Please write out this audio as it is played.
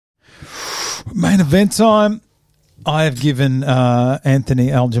Main event time. I have given Anthony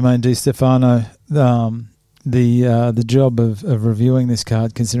Aljamain Di Stefano the job of reviewing this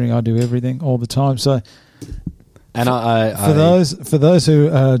card, considering I do everything all the time. So, and for those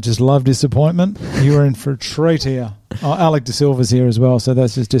who just love disappointment, you are in for a treat here. Oh, Alec De Silva's here as well, so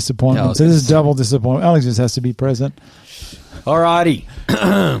that's just disappointment. Yeah, so this is double disappointment. Alex just has to be present. Alrighty.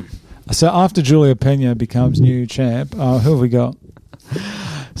 So after Julia Pena becomes new champ, who have we got?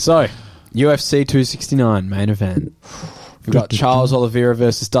 So, UFC 269 main event. We've got Charles Oliveira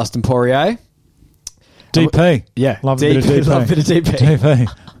versus Dustin Poirier. DP. Yeah. Love a bit of DP. Love a bit of DP.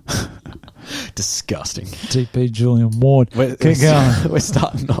 DP. Disgusting. DP Julian Ward. Keep going. We're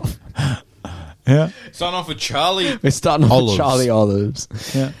starting off. Yeah. Starting off with Charlie. We're starting off with Charlie Olives.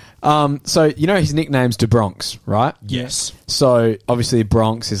 Yeah. So, you know his nickname's De Bronx, right? Yes. So, obviously,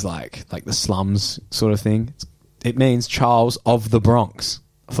 Bronx is like the slums sort of thing. It means Charles of the Bronx.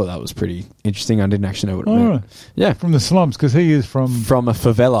 I thought that was pretty interesting. I didn't actually know what it meant. Right. Yeah. From the slums, because he is from a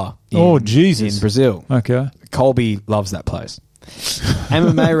favela Jesus. in Brazil. Okay. Colby loves that place.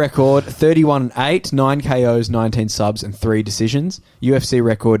 MMA record 31-8, 9 KOs, 19 subs, and 3 decisions. UFC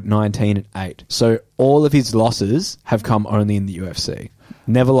record 19-8. So all of his losses have come only in the UFC.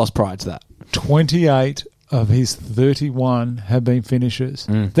 Never lost prior to that. 28 of his 31 have been finishes.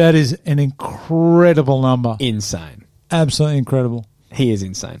 That is an incredible number. Insane. Absolutely incredible. He is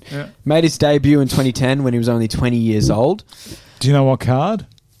insane. Yeah. Made his debut in 2010 when he was only 20 years old. Do you know what card?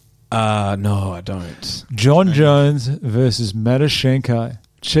 No, I don't. John Jones versus Matashenko.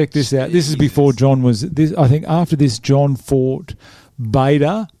 Check this out. This is before John was... I think after this, John fought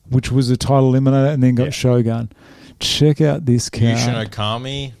Bader, which was a title eliminator, and then got Shogun. Check out this card. Yushin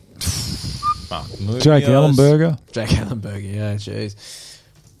Okami. Jake Ellenberger. Jake Ellenberger, yeah, jeez.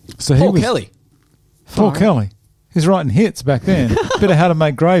 So Paul Kelly. Paul Kelly. He's writing hits back then. Bit of How to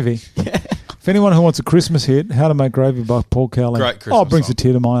Make Gravy. Yeah. If anyone who wants a Christmas hit, How to Make Gravy by Paul Kelly. Great Christmas it brings song. a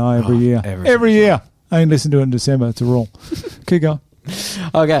tear to my eye every year. Every year. I only listen to it in December. It's a rule. Keep going.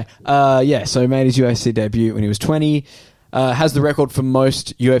 Okay. So made his UFC debut when he was 20. Has the record for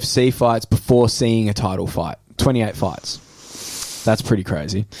most UFC fights before seeing a title fight. 28 fights. That's pretty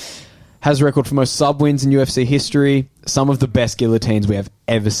crazy. Has a record for most sub-wins in UFC history. Some of the best guillotines we have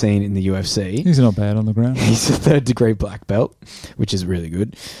ever seen in the UFC. He's not bad on the ground. He's a third-degree black belt, which is really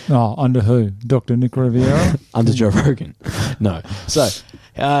good. Oh, under who? Dr. Nick Riviera? Under Joe Rogan. No. So,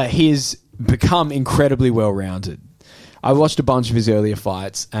 he's become incredibly well-rounded. I watched a bunch of his earlier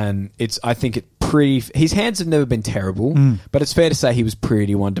fights, and I think it pretty... His hands have never been terrible, but it's fair to say he was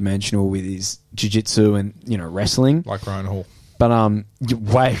pretty one-dimensional with his jiu-jitsu and, wrestling. Like Ryan Hall. But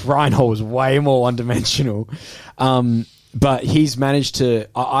Ryan Hall was way more one-dimensional. But he's managed to...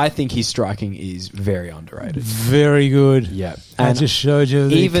 I think his striking is very underrated. Very good. Yeah. I just showed you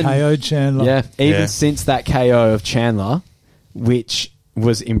the KO Chandler. Yeah, even since that KO of Chandler, which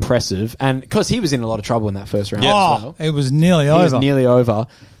was impressive, and because he was in a lot of trouble in that first round as well. It was nearly over.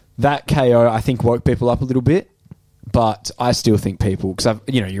 That KO, I think, woke people up a little bit. But I still think people, because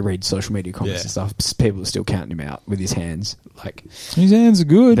you read social media comments and stuff, people are still counting him out with his hands. Like, his hands are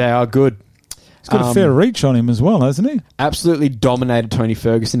good. They are good. He's got a fair reach on him as well, hasn't he? Absolutely dominated Tony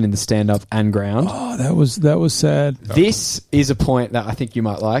Ferguson in the stand-up and ground. Oh, that was sad. This is a point that I think you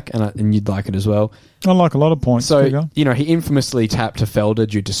might like, and you'd like it as well. I like a lot of points. So, he infamously tapped to Felder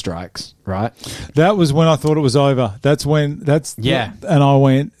due to strikes, right? That was when I thought it was over. And I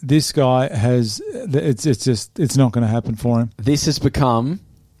went, this guy has, it's not going to happen for him. This has become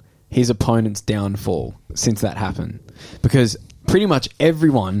his opponent's downfall since that happened. Because pretty much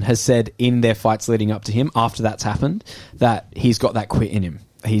everyone has said in their fights leading up to him, after that's happened, that he's got that quit in him.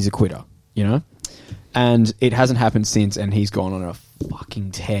 He's a quitter, And it hasn't happened since, and he's gone on a fucking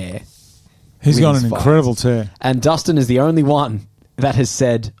tear. He's got an incredible tear. And Dustin is the only one that has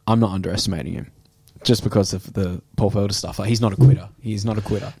said, I'm not underestimating him. Just because of the Paul Felder stuff. Like, he's not a quitter. He's not a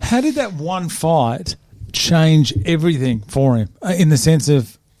quitter. How did that one fight change everything for him? In the sense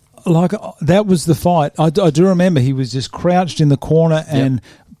of, that was the fight. I do remember he was just crouched in the corner and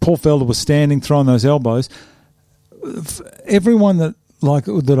Paul Felder was standing, throwing those elbows. Everyone that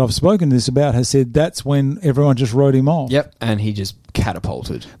I've spoken to this about has said that's when everyone just wrote him off. Yep, and he just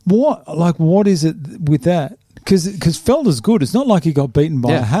catapulted. What is it with that? Because Felder's good. It's not like he got beaten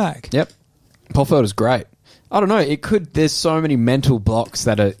by a hack. Yep. Paul Felder's great. I don't know. There's so many mental blocks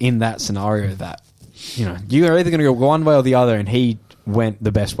that are in that scenario that, you're either going to go one way or the other, and he went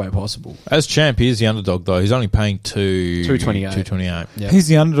the best way possible. As champ, he is the underdog, though. He's only paying 228. Yep. He's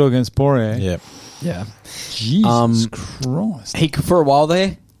the underdog against Poirier. Yeah. Yeah. Jesus Christ. For a while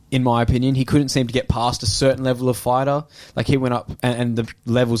there, in my opinion. He couldn't seem to get past a certain level of fighter. Like, he went up, and the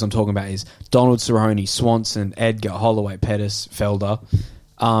levels I'm talking about is Donald Cerrone, Swanson, Edgar, Holloway, Pettis, Felder.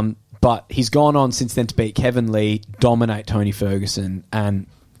 But he's gone on since then to beat Kevin Lee, dominate Tony Ferguson, and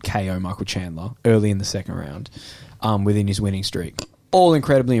KO Michael Chandler early in the second round within his winning streak. All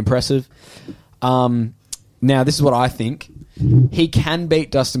incredibly impressive. Now, this is what I think. He can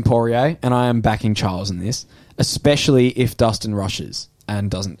beat Dustin Poirier, and I am backing Charles in this, especially if Dustin rushes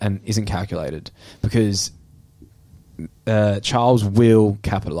and isn't calculated, because Charles will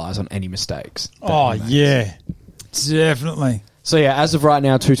capitalize on any mistakes. Oh, yeah. Definitely. So, yeah, as of right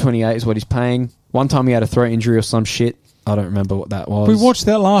now, 228 is what he's paying. One time he had a throat injury or some shit. I don't remember what that was. We watched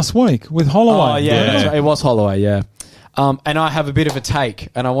that last week with Holloway. Oh, yeah. That's right. It was Holloway, yeah. And I have a bit of a take,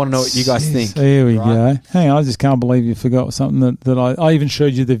 and I want to know what you guys think. Here we go. Hang on, I just can't believe you forgot something that I even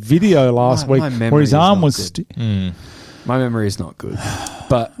showed you the video last week where his arm was... My memory is not good.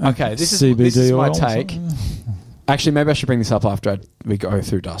 But, okay, this is my take. Actually, maybe I should bring this up after we go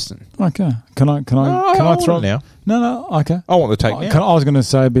through Dustin. Okay. Can I throw it now? No, okay. I want the take now. I was going to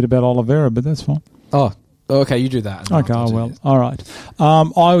say a bit about Oliveira, but that's fine. Oh, okay, you do that. Okay, well, all right.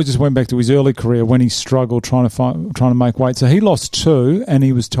 I just went back to his early career when he struggled trying to make weight. So he lost 2, and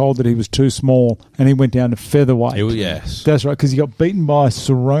he was told that he was too small, and he went down to featherweight. Yes. That's right, because he got beaten by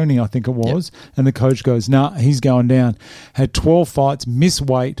Cerrone, I think it was, and the coach goes, nah, he's going down. Had 12 fights, missed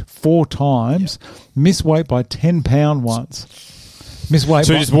weight 4 times, missed weight by 10 pound once. So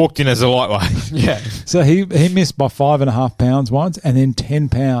he just walked in as a lightweight. Yeah. So he missed by 5.5 pounds once, and then 10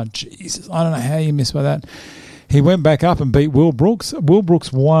 pound. Jesus, I don't know how you missed by that. He went back up and beat Will Brooks. Will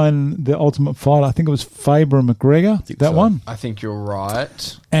Brooks won the Ultimate Fight. I think it was Faber and McGregor. That one. I think you're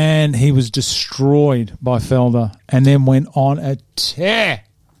right. And he was destroyed by Felder, and then went on a tear.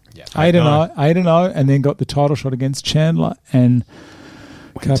 Yeah, 8-0, and then got the title shot against Chandler and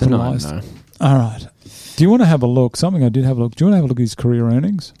capitalised. All right. Do you want to have a look? Something I did have a look. Do you want to have a look at his career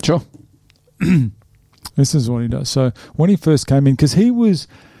earnings? Sure. This is what he does. So when he first came in, because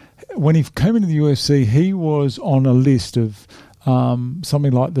when he came into the UFC, he was on a list of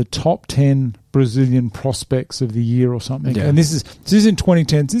something like the top 10 Brazilian prospects of the year or something. Yeah. And this is in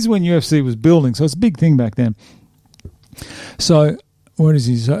 2010. This is when UFC was building, so it's a big thing back then. So what is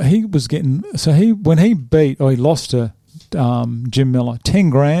he? So he was getting. So when he lost to Jim Miller, 10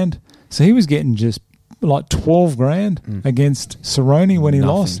 grand. So he was getting just like 12 grand against Cerrone when he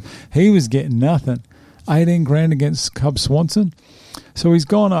lost. He was getting nothing. 18 grand against Cub Swanson. So he's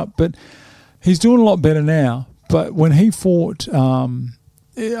gone up, but he's doing a lot better now. But when he fought,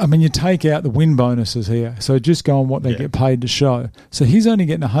 you take out the win bonuses here. So just go on what they get paid to show. So he's only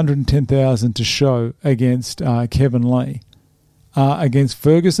getting $110,000 to show against Kevin Lee. Against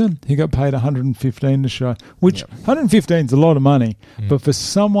Ferguson, he got paid $115 to show, which $115 is a lot of money. But for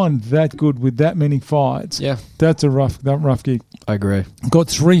someone that good with that many fights, that's a rough gig. I agree. Got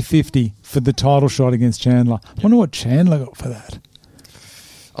 $350 for the title shot against Chandler. I wonder what Chandler got for that.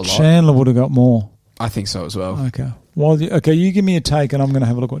 A lot. Chandler would have got more. I think so as well. Okay. Well, you give me a take, and I'm going to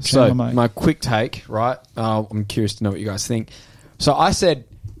have a look at what Chandler made. My quick take, right? I'm curious to know what you guys think. So I said,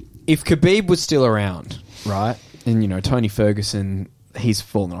 if Khabib was still around, right? And, Tony Ferguson, he's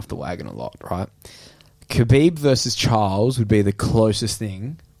fallen off the wagon a lot, right? Khabib versus Charles would be the closest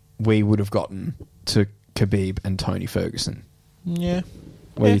thing we would have gotten to Khabib and Tony Ferguson. Yeah.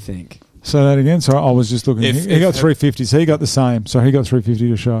 What do you think? Say that again. Sorry, I was just looking. He got 350, so he got the same. So he got 350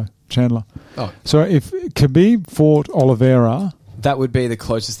 to show, Chandler. Oh. So if Khabib fought Oliveira... That would be the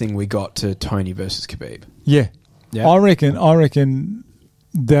closest thing we got to Tony versus Khabib. Yeah. I reckon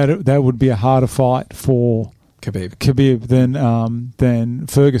that would be a harder fight for... Khabib than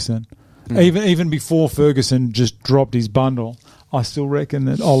Ferguson. Even before Ferguson just dropped his bundle, I still reckon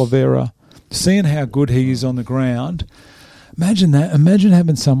that Oliveira, seeing how good he is on the ground, imagine that. Imagine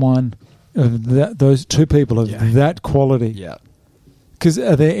having someone of that, those two people of that quality. Yeah. Because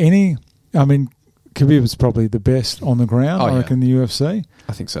are there any? I mean, Khabib is probably the best on the ground. I reckon the UFC.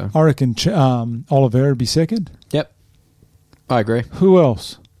 I think so. I reckon Oliveira would be second. Yep. I agree. Who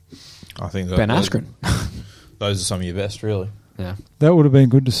else? I think Ben Askren. Those are some of your best, really. Yeah. That would have been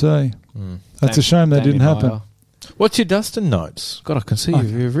good to see. That's a shame that didn't happen. What's your Dustin notes? God, I can see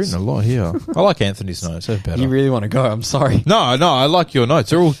you've written a lot here. I like Anthony's notes. They're better. You really want to go? I'm sorry. No, I like your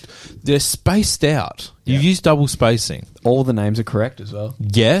notes. They're spaced out. You use double spacing. All the names are correct as well.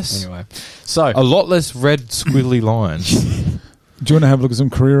 Yes. Anyway, so a lot less red squiggly lines. Do you want to have a look at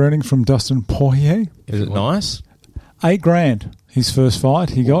some career earnings from Dustin Poirier? Is it nice? $8,000. His first fight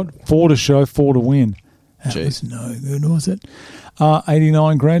he got 4 to show, 4 to win. That was no good, was it?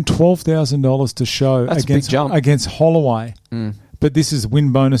 $89,000, $12,000 to show. That's a big jump. Against Holloway. but this is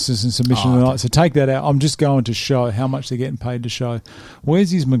win bonuses and submission of the okay. night. So take that out. I'm just going to show how much they're getting paid to show.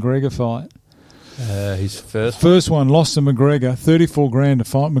 Where's his McGregor fight? His first. First one lost to McGregor, $34,000 to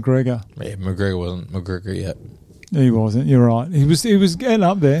fight McGregor. Yeah, McGregor wasn't McGregor yet. He wasn't. You're right. He was getting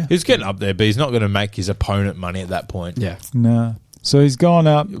up there. He's getting up there, but he's not going to make his opponent money at that point. Yeah. No. So he's gone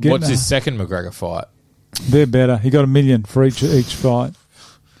up. What's his second McGregor fight? They're better. He got $1 million for each fight.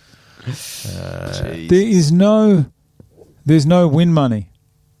 There's no win money.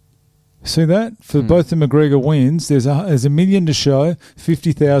 See that for both the McGregor wins? There's $1 million to show,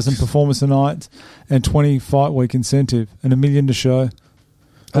 50,000 performance a night, and 20 fight week incentive, and $1 million to show.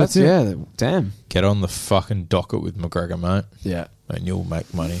 That's it. Yeah, damn. Get on the fucking docket with McGregor, mate, Yeah. and you'll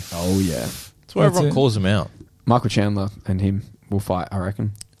make money. Oh, yeah. That's why That's everyone it. calls him out. Michael Chandler and him will fight, I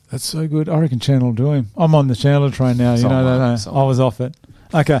reckon. That's so good. I reckon Chandler will do him. I'm on the Chandler train now. So you know am I. that. So I am I. was off it.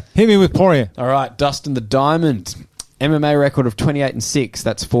 Okay, hit me with Poirier. All right, Dustin the Diamond. MMA record of 28-6.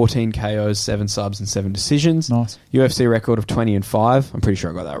 That's 14 KOs, 7 subs, and 7 decisions. Nice. UFC record of 20-5. I'm pretty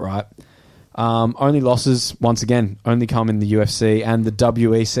sure I got that right. Only losses, once again, only come in the UFC and the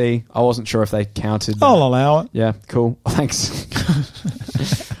WEC. I wasn't sure if they counted. I'll allow it. Yeah, cool. Thanks.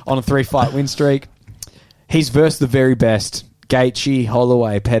 On a 3-fight win streak. He's versed the very best. Gaethje,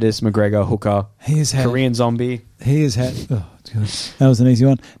 Holloway, Pettis, McGregor, Hooker, He has had. Korean Zombie. He has had. Oh, God. That was an easy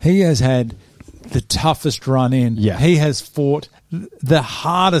one. He has had the toughest run in. Yeah. He has fought the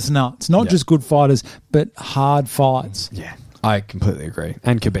hardest nuts. Not just good fighters, but hard fights. Yeah, I completely agree.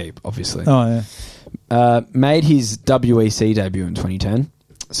 And Khabib, obviously. Oh, yeah. Made his WEC debut in 2010.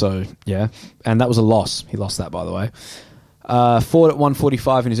 So, yeah. And that was a loss. He lost that, by the way. Fought at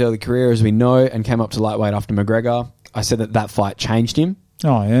 145 in his early career, as we know, and came up to lightweight after McGregor. I said that fight changed him,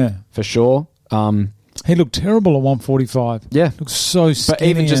 Oh, yeah. for sure. He looked terrible at 145. Yeah. Looked so skinny. But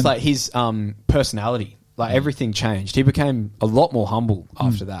even just and- like his personality, like everything changed. He became a lot more humble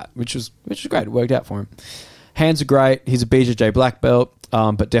after that, which was great. It worked out for him. Hands are great. He's a BJJ black belt,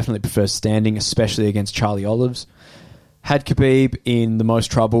 but definitely prefers standing, especially against Charlie Olives. Had Khabib in the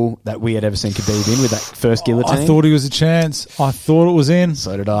most trouble that we had ever seen Khabib in with that first guillotine. I thought he was a chance. I thought it was in.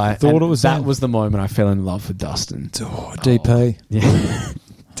 So did I. Thought And it was that in. was the moment I fell in love with Dustin. Oh, DP. Yeah.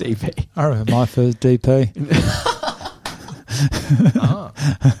 DP. I remember my first DP.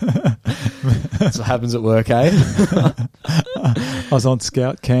 That's what happens at work, eh? I was on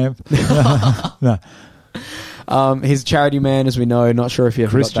scout camp. No, He's a charity man, as we know. Not sure if you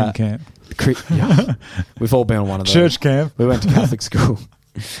ever Christian got that. camp. Yeah. We've all been on one of those. Church camp. We went to Catholic school.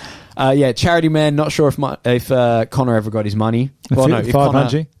 Charity man. Not sure if Connor ever got his money. Well, no,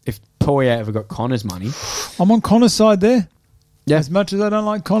 if Poirier ever got Connor's money. I'm on Connor's side there. Yeah. As much as I don't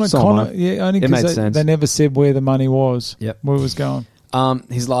like Connor. So am Connor, I. yeah, only It made because sense. they never said where the money was. Yep. Where it was going.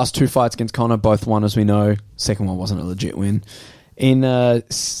 His last 2 fights against Connor, both won, as we know. Second one wasn't a legit win. He's a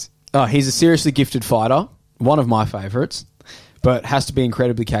seriously gifted fighter. One of my favourites. But has to be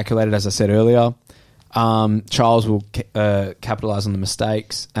incredibly calculated, as I said earlier. Charles will capitalise on the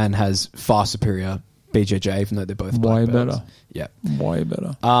mistakes and has far superior BJJ, even though they're both black Way belts. better. Yeah. Way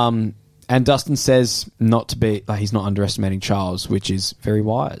better. And Dustin says not to be he's not underestimating Charles, which is very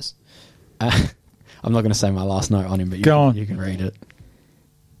wise. I'm not going to say my last note on him, but you can read it.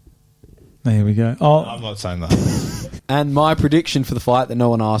 There we go. Oh, I'm not saying that. And my prediction for the fight that no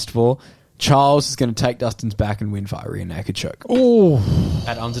one asked for: Charles is going to take Dustin's back and win via rear naked choke. oh,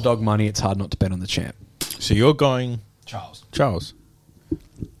 At underdog money, it's hard not to bet on the champ. So you're going Charles.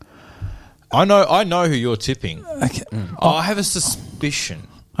 I know who you're tipping. okay. I have a suspicion.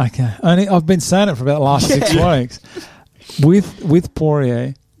 Okay. I've been saying it for about the last 6 weeks. With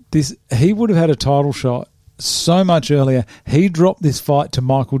Poirier, he would have had a title shot so much earlier. He dropped this fight to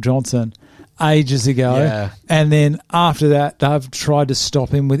Michael Johnson ages ago. Yeah. And then after that, they've tried to stop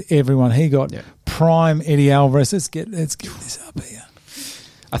him with everyone. He got prime Eddie Alvarez. Let's get this up here.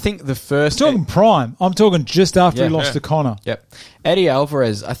 I think the first... I'm talking prime. I'm talking just after he lost to Connor. Yep. Eddie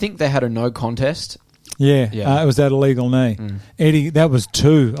Alvarez, I think they had a no contest. Yeah. Yeah. It was that illegal knee. Eddie, that was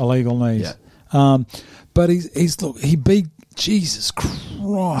 2 illegal knees. Yeah. But he beat Jesus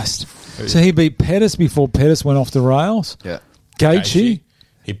Christ. So he beat Pettis before Pettis went off the rails. Yeah. Gaethje.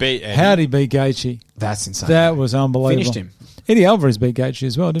 He beat Eddie. How did he beat Gaethje? That's insane. That was unbelievable. Finished him. Eddie Alvarez beat Gaethje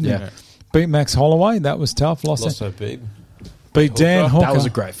as well, didn't Yeah. he? Beat Max Holloway. That was tough. Lost so big. beat Dan Hooker. That was a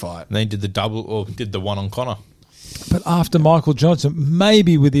great fight. And then he did the double, or did the one on Connor. But after Michael Johnson,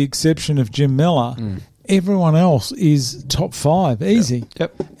 maybe with the exception of Jim Miller, everyone else is top 5. Easy.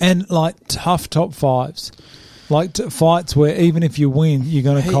 Yep. And like tough top 5s. Like fights where even if you win, you're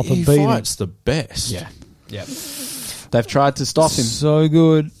going to cop a He beating. fights the best. Yeah. Yep. They've tried to stop him. So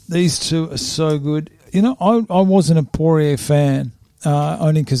good. These two are so good. I wasn't a Poirier fan.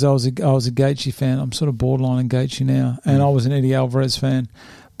 Only because I was a Gaethje fan. I'm sort of borderline on Gaethje now, and I was an Eddie Alvarez fan.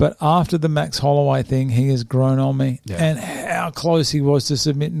 But after the Max Holloway thing, he has grown on me, and how close he was to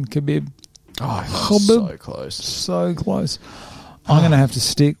submitting Khabib. Oh, so close. So close. I'm going to have to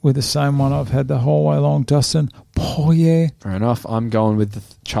stick with the same one I've had the whole way along, Dustin. Poirier. Fair enough. I'm going with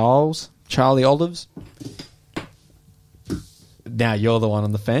Charlie Olives. Now you're the one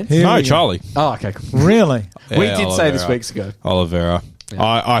on the fence. No, Charlie. Oh, okay. Cool. Really? We Yeah, did say this Oliveira. weeks ago. Oliveira.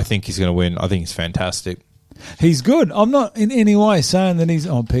 Yeah. I think he's going to win. I think he's fantastic. He's good. I'm not in any way saying that he's...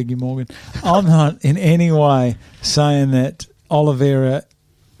 Oh, Peggy Morgan. I'm not in any way saying that Oliveira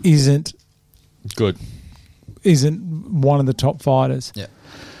isn't Good. one of the top fighters. Yeah.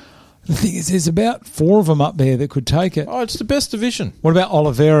 The thing is, there's about 4 of them up there that could take it. Oh, it's the best division. What about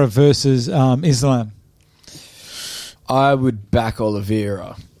Oliveira versus Islam? I would back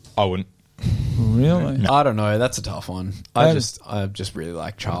Oliveira. I wouldn't. Really? I don't know. That's a tough one. I just really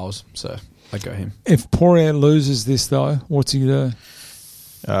like Charles, so I'd go him. If Poirier loses this, though, what's he do?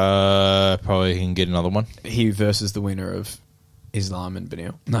 Probably he can get another one. He versus the winner of Islam and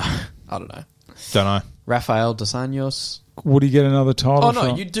Beneil. No, I don't know. Don't know. Rafael dos Anjos. Would he get another title Oh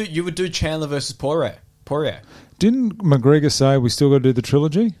no, shot? you would do Chandler versus Poirier. Didn't McGregor say we still got to do the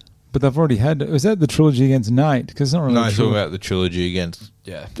trilogy? But they've already had it. Was that the trilogy against Nate? Because it's not really No, a he's talking trilogy. about the trilogy against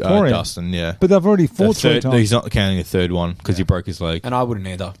Yeah, Poirier. Dustin, yeah. But they've already The fought 3 third, times. he's not counting the third one because he broke his leg. and I wouldn't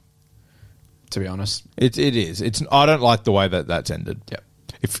either. To be honest. It is. It's. I don't like the way that's ended. Yep.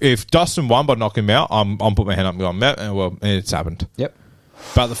 If Dustin won by knocking him out, I'm putting my hand up and going, well, it's happened. Yep.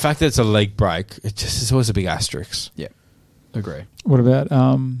 But the fact that it's a leg break, it's always a big asterisk. Yep. Agree. What about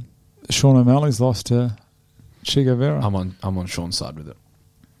Sean O'Malley's loss to Chico Vera? I'm on Sean's side with it.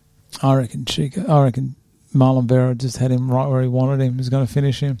 I reckon Marlon Vera just had him right where he wanted him. He was going to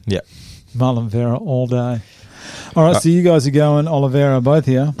finish him. Yeah. Marlon Vera all day. All right, so you guys are going Oliveira, both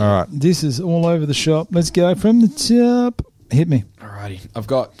here. All right. This is all over the shop. Let's go from the top. Hit me. Alrighty. I've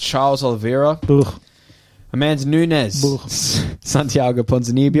got Charles Oliveira, Ugh. Amanda Nunes, Ugh. Santiago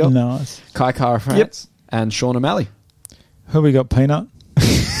Ponzinibbio, Nice. Kai Kara France, and Sean O'Malley. Who we got? Peanut.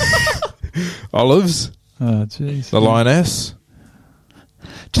 Olives, Oh, jeez. the Lioness.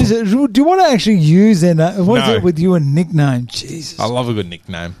 Jeez, do you want to actually use their name? What is No. it with you a nickname? Jesus. I love a good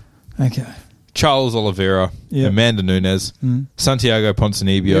nickname. Okay. Charles Oliveira, Yep. Amanda Nunes, Mm. Santiago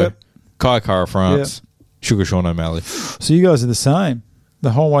Ponzinibbio, Yep. Kai Kara France, Sugar Sean O'Malley. So you guys are the same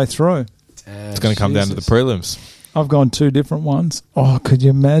the whole way through. It's going to come down to the Jesus. prelims. I've gone 2 different ones. Oh, could you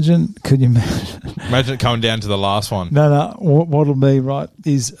imagine? Imagine it coming down to the last one. No. What'll be right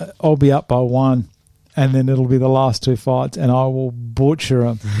is I'll be up by 1, and then it'll be the last 2 fights, and I will butcher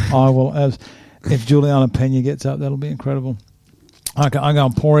them. I will. If Juliana Pena gets up, that'll be incredible. Okay, I'm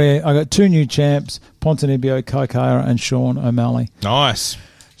going Poirier. I got 2 new champs: Ponzinibbio, Kai Kara, and Sean O'Malley. Nice.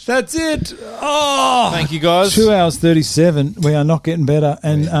 That's it. Oh, Thank you, guys. 2 hours 37. We are not getting better.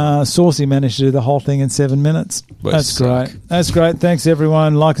 And Saucy managed to do the whole thing in 7 minutes. We That's suck. great. That's great. Thanks,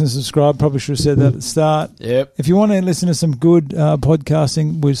 everyone. Like and subscribe. Probably should have said that at the start. Yep. If you want to listen to some good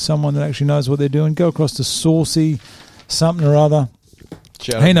podcasting with someone that actually knows what they're doing, go across to Saucy something or other.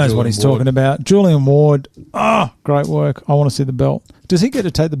 Shout out He to knows Julian what he's Ward. talking about. Julian Ward. Great work. I want to see the belt. Does he get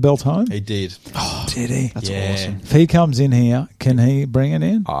to take the belt home? He did. Did he? That's Yeah. awesome. If he comes in here, can he bring it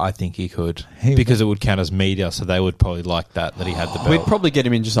in? I think he could. He- Because it would count as media, so they would probably like that he had the belt. We'd probably get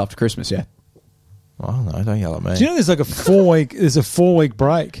him in just after Christmas, yeah. Oh, no, don't yell at me. Do you know there's like a 4-week? There's a 4-week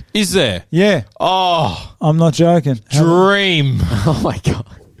break. Is there? Yeah, Oh, I'm not joking. dream. Oh my god.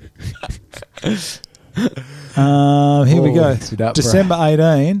 Here we go. Sit up, bro. December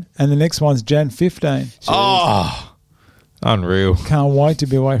 18, and the next one's Jan 15. Oh, unreal. Can't wait to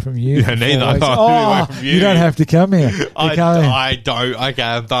be away from you. Yeah, for 4 neither. weeks. I want to be away from you. don't have to come here. You come here. I don't. Okay,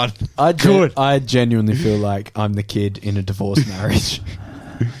 I'm done. I genuinely feel like I'm the kid in a divorced marriage.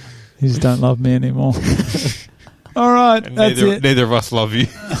 You just don't love me anymore. All right, that's it. Neither of us love you.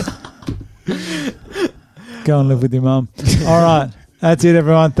 Go and live with your mum. All right. That's it,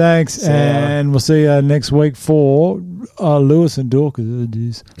 everyone. Thanks. See ya. And we'll see you next week for Lewis and Dorcas. Oh,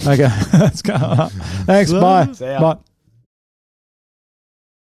 geez. Okay. Let's go. Thanks. Bye. See ya. Bye.